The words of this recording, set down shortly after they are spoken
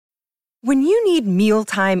When you need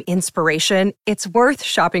mealtime inspiration, it's worth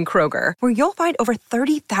shopping Kroger, where you'll find over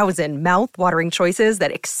 30,000 mouth-watering choices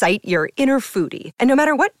that excite your inner foodie. And no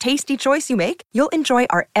matter what tasty choice you make, you'll enjoy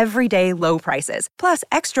our everyday low prices, plus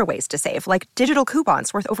extra ways to save, like digital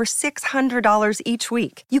coupons worth over $600 each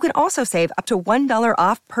week. You can also save up to $1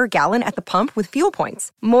 off per gallon at the pump with fuel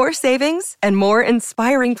points. More savings and more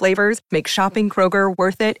inspiring flavors make shopping Kroger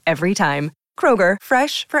worth it every time. Kroger,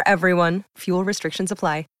 fresh for everyone. Fuel restrictions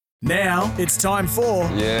apply. Now it's time for...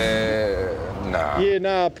 Yeah, nah. Yeah,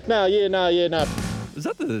 nah. No, yeah, nah, yeah, nah. Is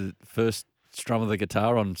that the first strum of the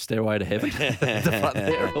guitar on Stairway to Heaven? The front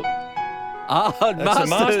there. That's the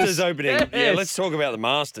Masters opening. Yes. Yeah, let's talk about the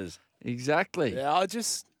Masters. Exactly. Yeah, I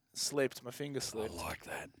just slipped. My finger slipped. I like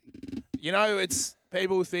that. You know, it's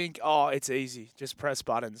people think, oh, it's easy, just press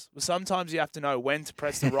buttons. But sometimes you have to know when to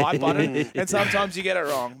press the right button, and sometimes you get it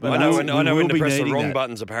wrong. But I know when will to be press the needing wrong that.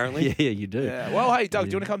 buttons, apparently. Yeah, you do. yeah. Well, hey, Doug,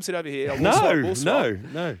 do you want to come sit over here? No.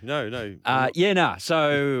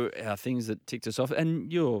 So things that ticked us off,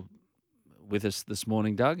 and you're with us this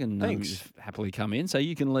morning, Doug, and Thanks. you've happily come in, so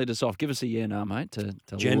you can lead us off. Give us a yeah, no, mate. To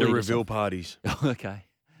Gender lead us reveal off. parties. Okay,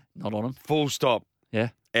 not on them. Full stop. Yeah,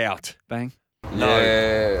 Out. bang.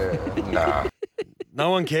 Yeah, nah.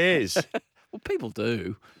 No one cares. Well, people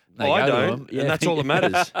do. They I go to don't, them. Yeah. and that's all that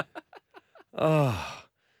matters. Oh,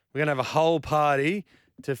 we're going to have a whole party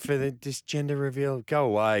for this gender reveal. Go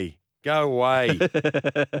away. Go away.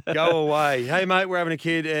 Go away. Hey, mate, we're having a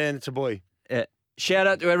kid, and it's a boy. Shout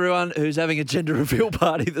out to everyone who's having a gender reveal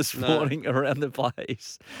party this No. morning around the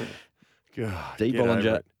place. God, D. get over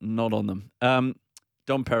Bollinger, it. not on them.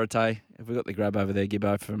 Dom Perrottet, have we got the grab over there,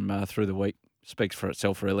 Gibbo, from through the week? Speaks for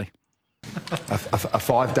itself, really. A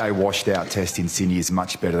 5-day washed-out test in Sydney is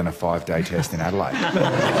much better than a 5-day test in Adelaide.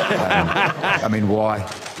 I mean, why?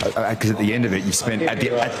 Because at the end of it, you spent at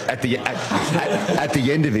the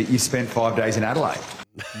end of it, you spent 5 days in Adelaide.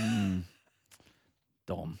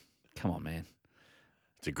 Dom, come on, man.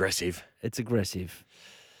 It's aggressive. It's aggressive,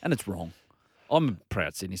 and it's wrong. I'm a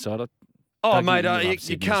proud Sydney sider. Oh, Doug, mate, you love you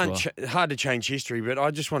Sydney can't. as well. Hard to change history, but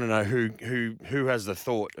I just want to know who has the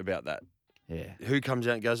thought about that. Yeah. Who comes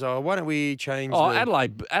out and goes, "Oh, why don't we change?" Oh, the...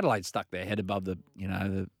 Adelaide stuck their head above the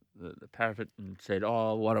parapet and said,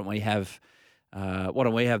 "Oh, why don't we have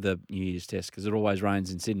the New Year's test because it always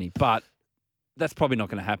rains in Sydney?" But that's probably not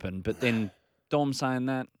going to happen. But then Dom saying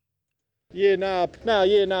that, Yeah, nah. No,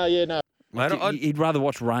 yeah, nah, yeah, nah. Mate, he'd rather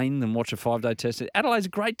watch rain than watch a 5-day test. Adelaide's a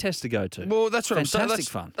great test to go to. well, that's what I'm saying.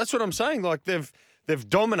 Fantastic fun. That's what I'm saying. Like they've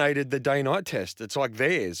dominated the day-night test. It's like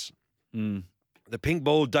theirs. Mm. The pink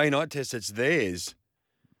ball day-night test. It's theirs.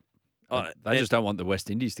 They just don't want the West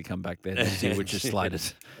Indies to come back there this year, which is slated.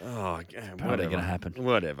 Oh, Probably going to happen.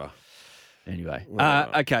 Whatever. Anyway,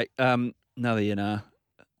 Whatever. okay. Another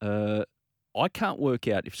I can't work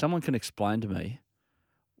out if someone can explain to me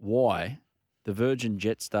why the Virgin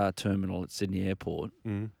Jetstar terminal at Sydney Airport,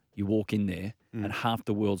 you walk in there and half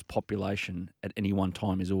the world's population at any one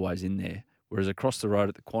time is always in there, whereas across the road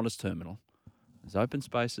at the Qantas terminal, there's open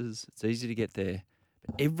spaces, it's easy to get there.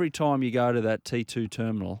 But every time you go to that T2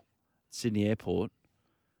 terminal, Sydney Airport,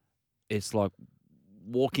 it's like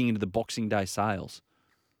walking into the Boxing Day sales.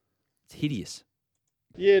 It's hideous.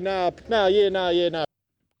 Yeah, nah. No, yeah, nah, yeah, nah.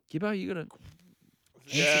 Gibbo, you got to...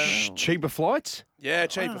 Yeah, Cheaper flights. yeah,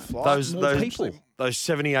 cheaper flights. Those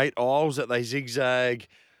 78 aisles that they zigzag,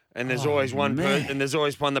 and there's always one man. person, and there's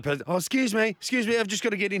always one that person. Oh, excuse me, I've just got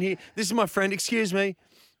to get in here. This is my friend. Excuse me.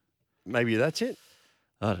 Maybe that's it.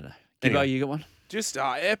 I don't know. Gibbo, Anyway. you got one? Just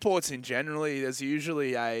airports in generally, there's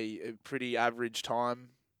usually a pretty average time.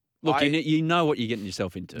 Look, you know what you're getting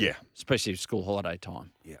yourself into. Yeah. Especially school holiday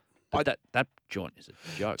time. Yeah. But that joint is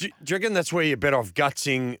a joke. Do you reckon that's where you're better off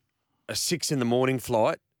gutsing a 6 a.m.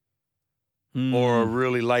 flight or a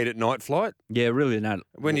really late at night flight? Yeah, really not.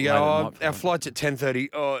 When you late go, at oh, night our flight. flight's at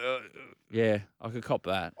 10:30. Yeah, I could cop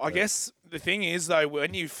that. I guess the thing is, though,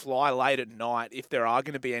 when you fly late at night, if there are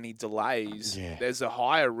going to be any delays, Yeah. there's a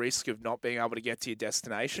higher risk of not being able to get to your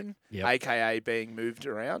destination, Yep. aka being moved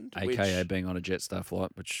around. AKA being on a Jetstar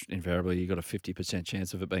flight, which invariably you've got a 50%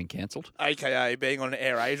 chance of it being cancelled. AKA being on an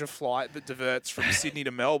AirAsia flight that diverts from Sydney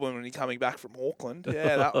to Melbourne when you're coming back from Auckland.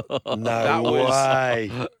 Yeah, that No was- way.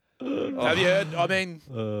 Have you heard? I mean,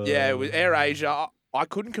 yeah, with AirAsia, I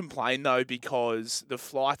couldn't complain, though, because the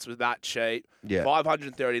flights were that cheap. Yeah.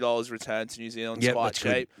 $530 return to New Zealand's Yep, quite that's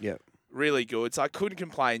good. cheap. Yep. Really good. So I couldn't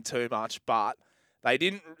complain too much, but they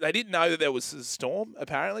didn't know that there was a storm,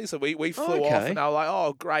 apparently. So we flew off Okay. and they were like,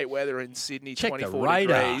 oh, great weather in Sydney, Check the 24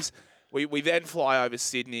 radar. degrees. We then fly over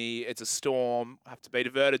Sydney. It's a storm, have to be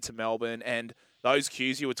diverted to Melbourne, and those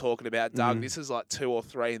queues you were talking about, Doug, this is like 2 or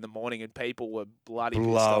 3 in the morning and people were bloody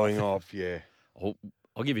Blowing pissed off, yeah.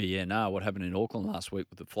 I'll give you a what happened in Auckland last week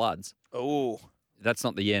with the floods. Oh, That's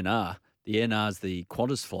not the ENR. The ENR is the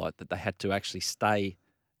Qantas flight that they had to actually stay.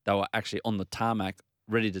 They were actually on the tarmac,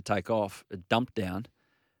 ready to take off, a dump down.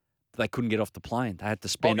 They couldn't get off the plane. They had to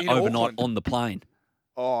spend in overnight Auckland? on the plane.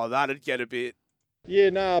 oh, that'd get a bit. Yeah,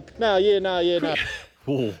 nah.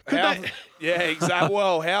 Ooh. Yeah, exactly.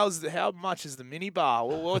 Well, how much is the minibar?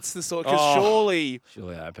 Well, what's the sort? Because Oh. surely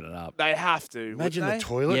Surely they open it up. they have to. Imagine the wouldn't they?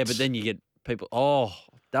 toilets. Yeah, but then you get people, oh,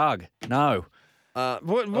 Doug, no.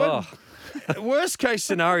 What Oh. worst case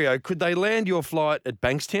scenario, could they land your flight at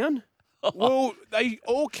Bankstown? Well, they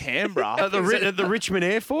or Canberra. At the Richmond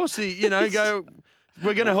Air Force? Go,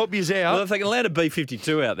 we're going to help you out. Well, if they can land a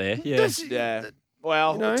B-52 out there, yeah. Yeah.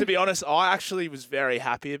 Well, You know? to be honest, I actually was very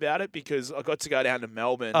happy about it because I got to go down to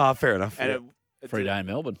Melbourne. Fair enough. and yeah. Free day in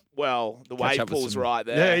Melbourne. well, the Catch wave up with pool's some- right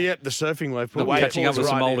there. Yeah, the surfing wave pool. The wave Catching up pool's with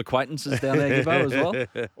some right old there. acquaintances down there, Gibbo, as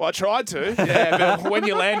well. Well, I tried to. Yeah, but when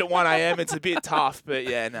you land at 1 a.m., it's a bit tough. But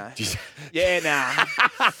yeah, no. Yeah,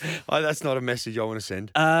 nah. Oh, that's not a message I want to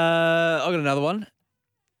send. I got another one.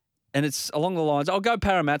 And it's along the lines. I'll go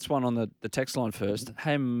Parramatt's one on the text line first.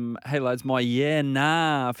 Hey lads, my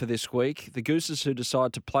nah for this week. The Gooses who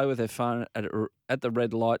decide to play with their phone at the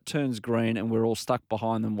red light turns green and we're all stuck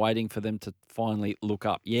behind them waiting for them to finally look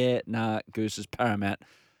up. Nah, Gooses, Parramatt.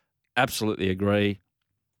 Absolutely agree.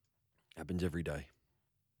 Happens every day.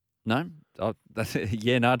 No?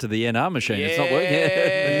 Nah to the nah machine. It's not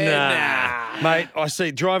working. Nah. Mate, I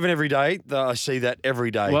see driving every day. I see that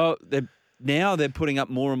every day. Well, they're putting up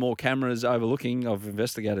more and more cameras overlooking. I've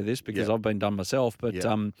investigated this because Yeah. I've been done myself, but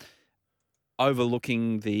Yeah.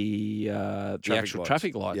 Overlooking the actual lights.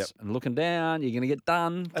 traffic lights Yep. and looking down. You're going to get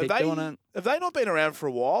done. Keep doing it. Have they not been around for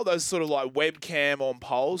a while? Those sort of like webcam on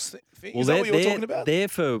poles things? Well, Is that what you're talking about? They're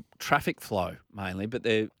for traffic flow mainly, but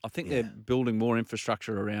I think they're building more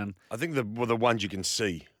infrastructure around. I think the ones you can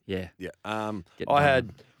see. Yeah. Yeah. Get I done.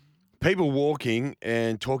 had people walking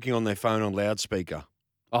and talking on their phone on loudspeaker.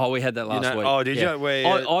 Oh, we had that last week. Oh, did Yeah. you? Where,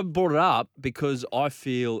 I brought it up because I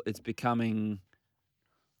feel it's becoming,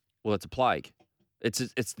 well, it's a plague. It's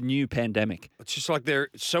the new pandemic. it's just like they're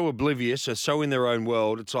so oblivious, or so in their own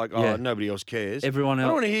world. It's like, Yeah. nobody else cares. Everyone I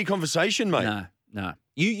don't else. want to hear conversation, mate. No.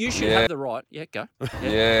 You should Yeah. have the right. Yeah, go.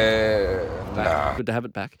 Yeah, Back. nah. Good to have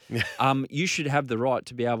it back. You should have the right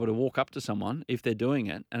to be able to walk up to someone if they're doing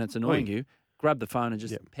it and it's annoying you, grab the phone and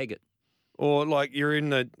just peg it. Or like you're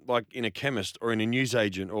in in a chemist or in a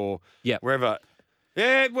newsagent or Yep. wherever.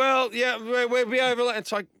 Yeah, well, yeah, we'll be over.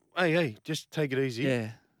 It's like, hey, just take it easy.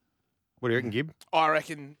 Yeah. What do you reckon, Gib? I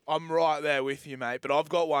reckon I'm right there with you, mate. But I've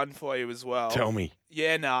got one for you as well. Tell me.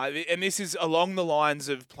 Yeah, no, and this is along the lines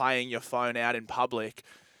of playing your phone out in public.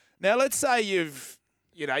 Now, let's say you're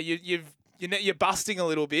busting a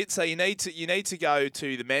little bit, so you need to go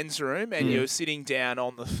to the men's room and you're sitting down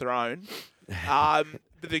on the throne.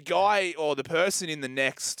 But the guy or the person in the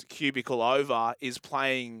next cubicle over is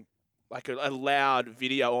playing like a loud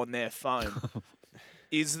video on their phone.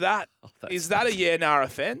 Is that a nah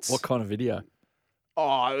offence? What kind of video?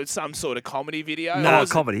 Oh, it's some sort of comedy video. No, Or is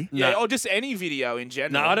it- comedy? Yeah, No. or just any video in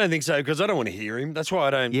general. No, I don't think so because I don't want to hear him. That's why I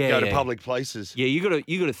don't Yeah, go to yeah. public places. Yeah, you got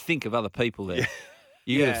to think of other people there.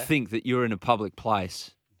 You got to Yeah. think that you're in a public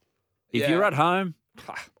place. If Yeah. you're at home,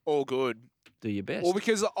 All good. do your best. Well,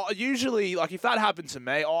 because usually, like, if that happened to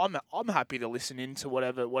me, I'm happy to listen into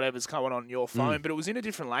whatever's going on your phone, but it was in a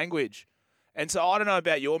different language, and so I don't know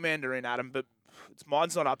about your Mandarin, Adam, but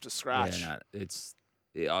mine's not up to scratch. Yeah, no, it's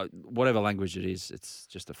whatever language it is. It's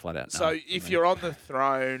just a flat out. No So for if me. you're on the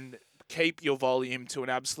throne, keep your volume to an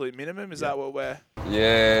absolute minimum. Is that what we're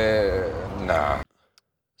Yeah, nah.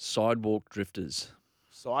 sidewalk drifters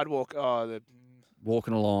sidewalk? Oh,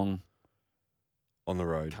 walking along, On the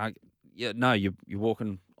road. you're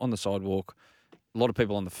walking on the sidewalk. A lot of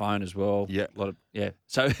people on the phone as well. Yeah.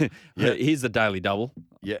 So Yeah. here's the daily double.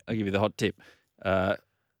 Yeah. I'll give you the hot tip.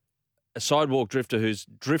 A sidewalk drifter who's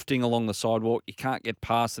drifting along the sidewalk, you can't get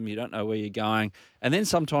past them, you don't know where you're going. And then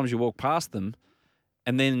sometimes you walk past them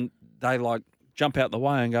and then they like jump out the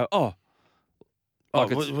way and go, oh.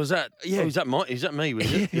 Like it's was that? Yeah. Oh, is that me? Was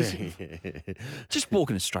it? Yeah. just walk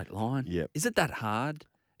in a straight line. Yep. Is it that hard?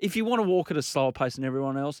 If you want to walk at a slower pace than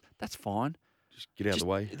everyone else, that's fine. Just get out of the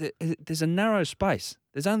way. There's a narrow space.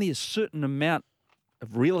 There's only a certain amount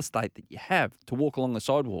of real estate that you have to walk along the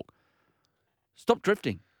sidewalk. Stop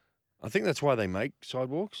drifting. I think that's why they make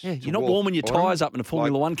sidewalks. Yeah, to you're not walk warming your on. tyres up in a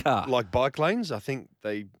Formula One car. Like bike lanes. I think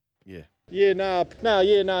they, yeah. Yeah, nah.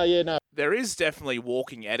 there is definitely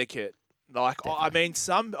walking etiquette. Like, I mean,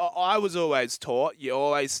 I was always taught you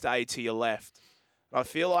always stay to your left. I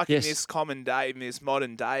feel like Yes. in this common day, in this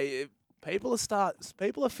modern day, people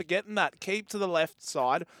are forgetting that. Keep to the left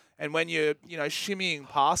side, and when you're shimmying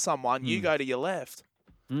past someone, you go to your left.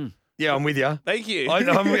 Yeah, I'm with you. Thank you.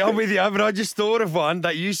 I'm with you, but I just thought of one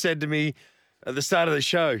that you said to me at the start of the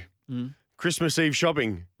show. Christmas Eve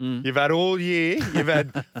shopping. You've had all year. You've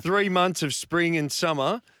had 3 months of spring and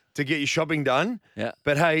summer to get your shopping done. Yeah.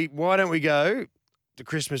 But hey, why don't we go to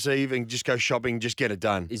Christmas Eve and just go shopping, just get it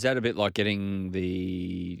done? Is that a bit like getting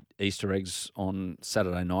the Easter eggs on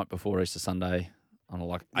Saturday night before Easter Sunday on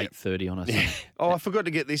 8:30 on a Sunday? Oh, I forgot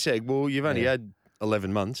to get this egg. Well, you've only had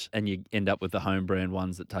 11 months. And you end up with the home brand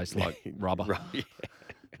ones that taste like rubber. It's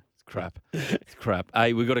crap. It's crap.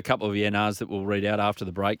 Hey, we've got a couple of YNRs that we'll read out after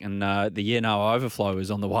the break, and the YNR overflow is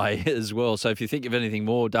on the way as well. So if you think of anything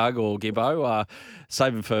more, Doug or Gibbo,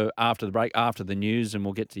 save them for after the break, after the news, and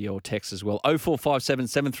we'll get to your texts as well. 0457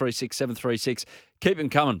 736 736. Keep them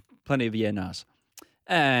coming. Plenty of YNRs.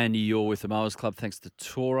 And you're with the Mowers Club, thanks to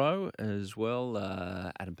Toro as well.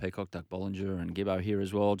 Adam Peacock, Doug Bollinger and Gibbo here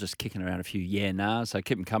as well, just kicking around a few yeah-nahs. So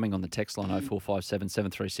keep them coming on the text line 0457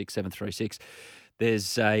 736 736.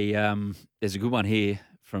 There's a good one here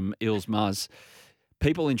from Eels Muzz.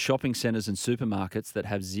 People in shopping centres and supermarkets that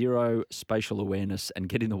have zero spatial awareness and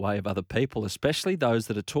get in the way of other people, especially those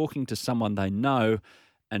that are talking to someone they know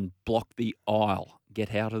and block the aisle.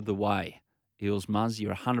 Get out of the way. Eels Muzz,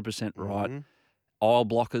 you're 100% right. Aisle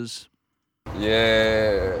blockers.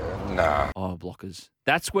 Yeah, nah. Aisle blockers.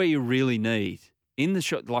 That's where you really need in the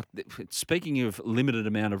shop. Like speaking of limited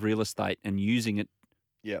amount of real estate and using it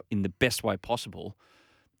in the best way possible,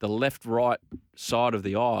 the left-right side of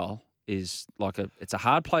the aisle is it's a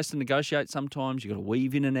hard place to negotiate. Sometimes you've got to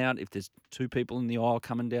weave in and out. If there's two people in the aisle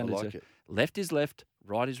coming down, left is left,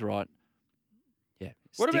 right is right. Yeah,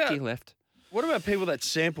 stick your left. What about people that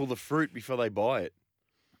sample the fruit before they buy it?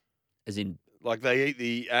 As in. Like they eat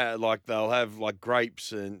they'll have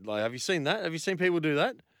grapes and have you seen that? Have you seen people do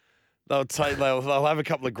that? They'll have a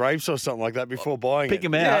couple of grapes or something like that before buying pick it.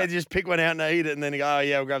 them out. Yeah, just pick one out and eat it, and then you go, oh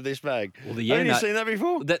yeah, we'll grab this bag. Well, haven't you seen that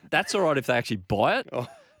before? That's all right if they actually buy it,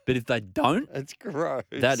 but if they don't, it's gross.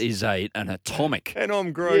 That is an atomic. And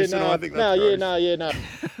I'm gross, and I think that's gross.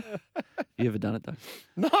 You ever done it though?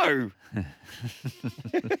 No,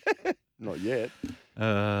 not yet.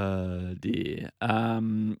 Dear.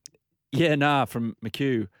 From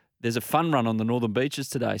McHugh. There's a fun run on the Northern Beaches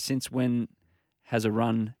today. Since when has a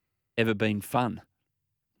run ever been fun?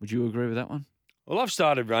 Would you agree with that one? Well, I've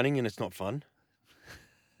started running and it's not fun.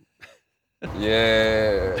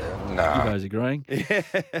 Yeah, nah. You guys agreeing?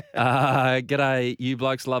 G'day, you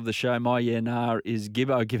blokes love the show. My is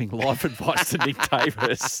Gibbo giving life advice to Nick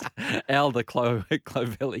Davis. Al the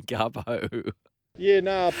Clovelly Garbo.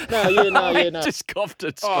 Just coughed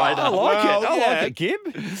it straight up. I like it, Gib.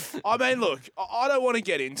 I mean, look, I don't want to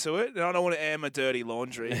get into it, and I don't want to air my dirty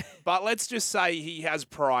laundry, but let's just say he has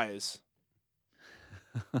priors.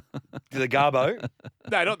 The Garbo?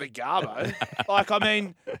 No, not the Garbo.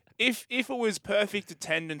 If it was perfect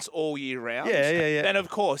attendance all year round, then of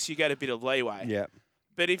course you get a bit of leeway. Yeah.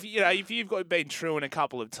 But if you've been truant a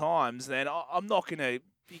couple of times, then I'm not going to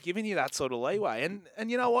be giving you that sort of leeway.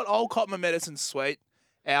 And you know what? I'll cop my medicine sweet.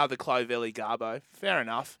 The Clovelly Garbo. Fair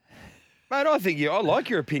enough. Mate, I like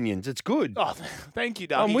your opinions. It's good. Oh, thank you,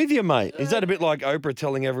 Doug. I'm with you, mate. Is that a bit like Oprah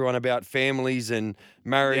telling everyone about families and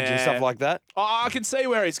marriage and stuff like that? I can see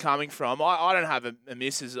where he's coming from. I don't have a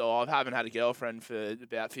missus, or I haven't had a girlfriend for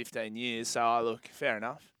about 15 years. So, look, fair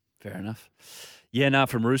enough. Fair enough.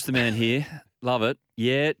 From Roosterman here. Love it.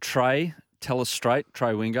 Yeah, Trey. Tell us straight,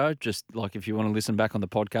 Trey Wingo. Just like if you want to listen back on the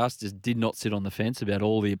podcast, just did not sit on the fence about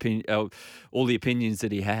all the opinions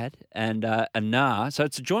that he had. And so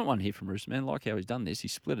it's a joint one here from Roosterman. Like how he's done this, he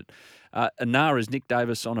split it. Is Nick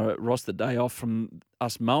Davis on a roster day off from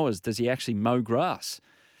us mowers? Does he actually mow grass?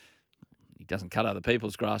 He doesn't cut other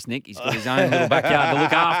people's grass, Nick. He's got his own little backyard to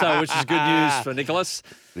look after, which is good news for Nicholas.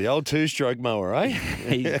 The old two-stroke mower, eh?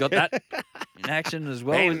 He's got that in action as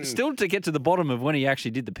well. And still to get to the bottom of when he actually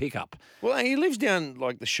did the pickup. Well, he lives down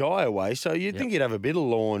the Shire way, so you'd think he'd have a bit of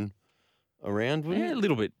lawn around, wouldn't he? A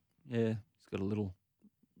little bit. Yeah, he's got a little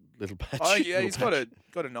patch. Oh yeah, he's got a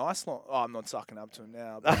nice lawn. Oh, I'm not sucking up to him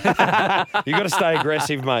now. You got to stay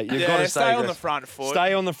aggressive, mate. You've got to stay on the front foot.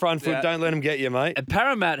 Stay on the front foot. Don't let him get you, mate. And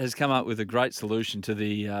Paramat has come up with a great solution to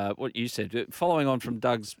the what you said. Following on from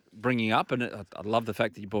Doug's bringing up, and I love the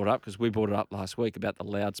fact that you brought it up because we brought it up last week about the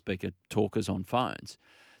loudspeaker talkers on phones.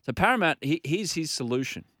 So Paramat, here's his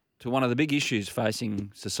solution to one of the big issues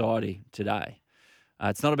facing society today.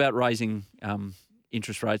 It's not about raising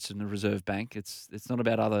interest rates in the Reserve Bank. It's not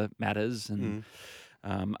about other matters and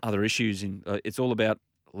other issues. It's all about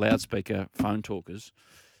loudspeaker phone talkers.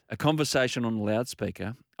 A conversation on a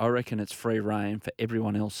loudspeaker, I reckon it's free reign for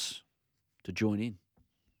everyone else to join in.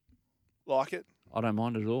 Like it? I don't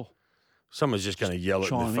mind it at all. Someone's just going to yell at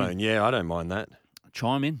the chime phone. in. Yeah, I don't mind that.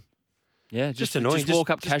 Chime in. Yeah, Just annoying. Just walk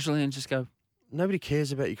up Just- casually and just go, Nobody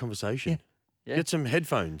cares about your conversation. Yeah. Get some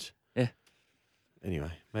headphones. Yeah.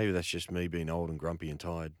 Anyway, maybe that's just me being old and grumpy and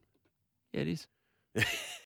tired. yeah, it is.